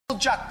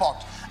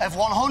jackpot of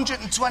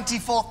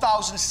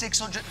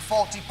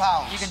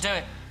 £124,640. You can do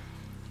it.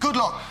 Good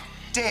luck.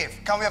 Dave,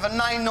 can we have a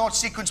 9-note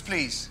sequence,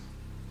 please?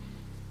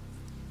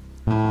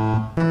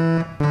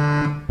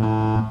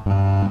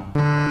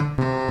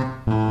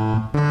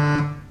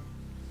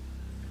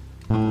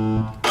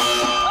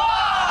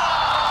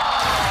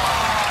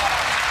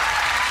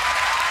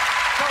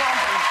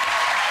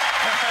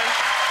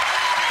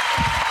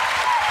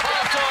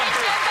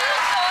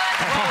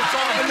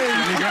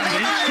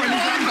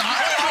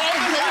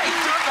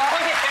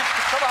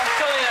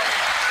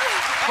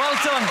 Well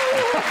done.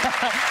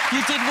 You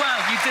did well.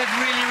 You did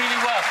really, really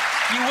well.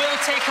 You will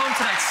take home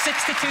tonight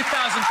 £62,320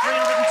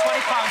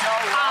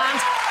 and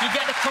you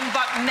get to come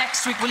back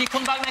next week. Will you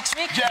come back next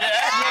week? Yes.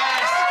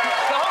 Yes.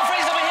 The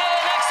Humphreys will be here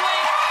next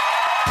week.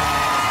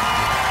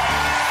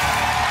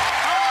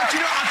 Oh, do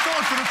you know, I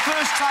thought for the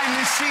first time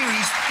this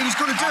series he was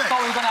going to do it. I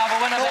thought we were going to have a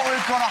winner.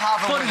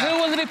 But who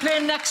will they be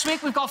playing next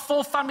week? We've got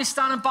 4 families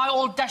standing by.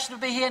 All Dash will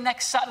be here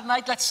next Saturday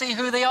night. Let's see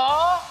who they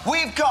are.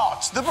 We've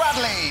got the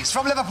Bradleys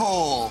from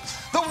Liverpool,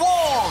 the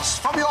Walls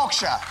from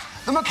Yorkshire,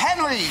 the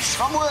McHenrys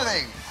from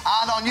Worthing,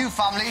 and our new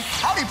family,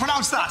 how do you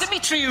pronounce that?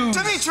 Dimitrius.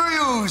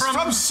 Dimitrius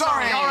from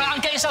Surrey. All right,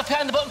 and get yourself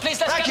behind the button, please.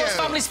 Let's get those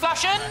families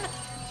flashing.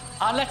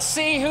 And let's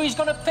see who he's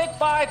going to pick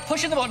by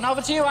pushing the button.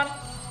 Over to you, Anne.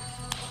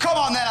 Come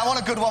on, then. I want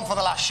a good one for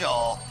the last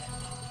show.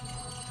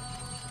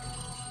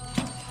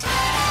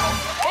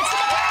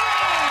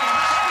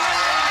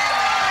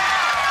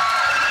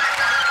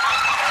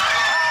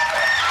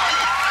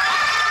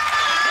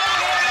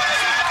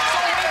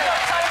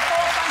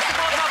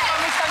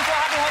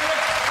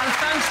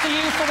 To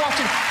you for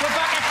watching. We're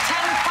back at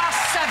 7:10.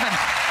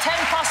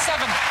 7:10.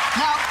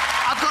 Now,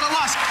 I've got to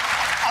ask,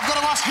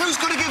 whose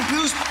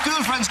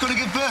girlfriend's going to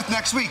give birth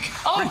next week?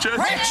 Oh, Rich! Good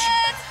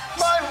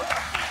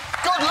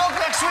luck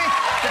next week.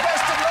 The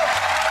best of luck.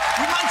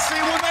 We might see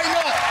him, we may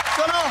not.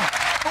 Don't know.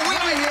 But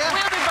we'll be here.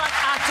 We'll be back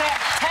at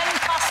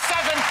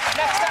 7:10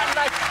 next Saturday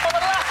night for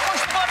the last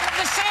push button of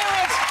the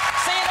series.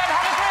 See you then.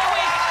 Have a great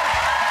week.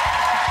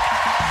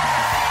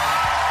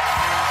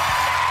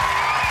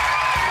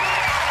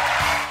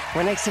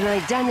 Well, next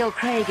tonight, Daniel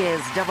Craig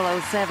is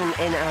 007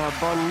 in our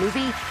Bond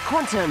movie,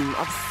 Quantum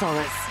of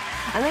Solace.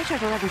 And later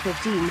at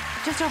 11:15,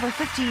 just over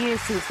 50 years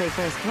since they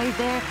first played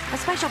there, a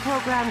special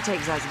programme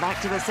takes us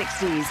back to the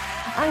 60s.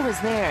 I was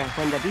there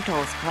when the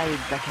Beatles played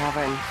The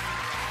Cavern.